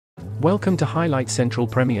Welcome to Highlight Central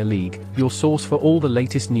Premier League, your source for all the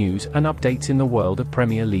latest news and updates in the world of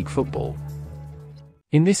Premier League football.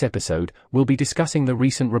 In this episode, we'll be discussing the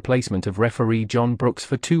recent replacement of referee John Brooks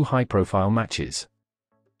for two high-profile matches.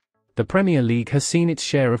 The Premier League has seen its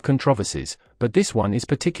share of controversies, but this one is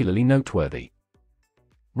particularly noteworthy.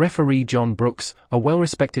 Referee John Brooks, a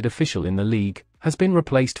well-respected official in the league, has been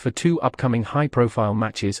replaced for two upcoming high-profile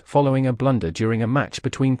matches following a blunder during a match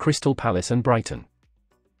between Crystal Palace and Brighton.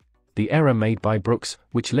 The error made by Brooks,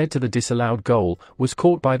 which led to the disallowed goal, was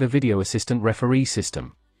caught by the video assistant referee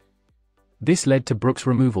system. This led to Brooks'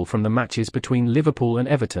 removal from the matches between Liverpool and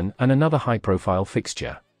Everton and another high-profile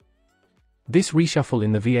fixture. This reshuffle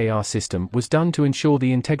in the VAR system was done to ensure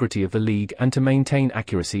the integrity of the league and to maintain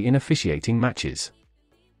accuracy in officiating matches.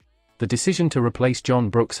 The decision to replace John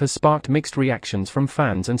Brooks has sparked mixed reactions from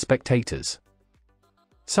fans and spectators.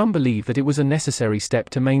 Some believe that it was a necessary step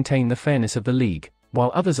to maintain the fairness of the league,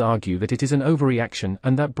 while others argue that it is an overreaction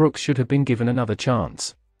and that Brooks should have been given another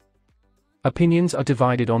chance. Opinions are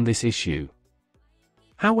divided on this issue.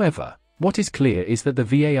 However, what is clear is that the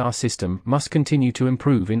VAR system must continue to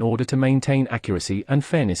improve in order to maintain accuracy and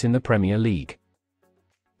fairness in the Premier League.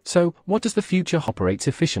 So, what does the future operate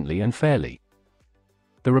efficiently and fairly?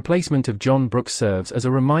 The replacement of John Brooks serves as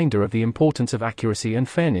a reminder of the importance of accuracy and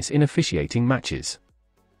fairness in officiating matches.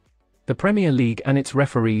 The Premier League and its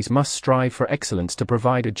referees must strive for excellence to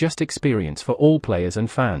provide a just experience for all players and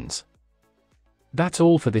fans. That's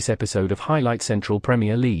all for this episode of Highlight Central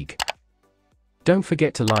Premier League. Don't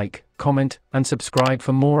forget to like, comment, and subscribe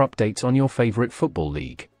for more updates on your favorite football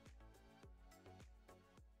league.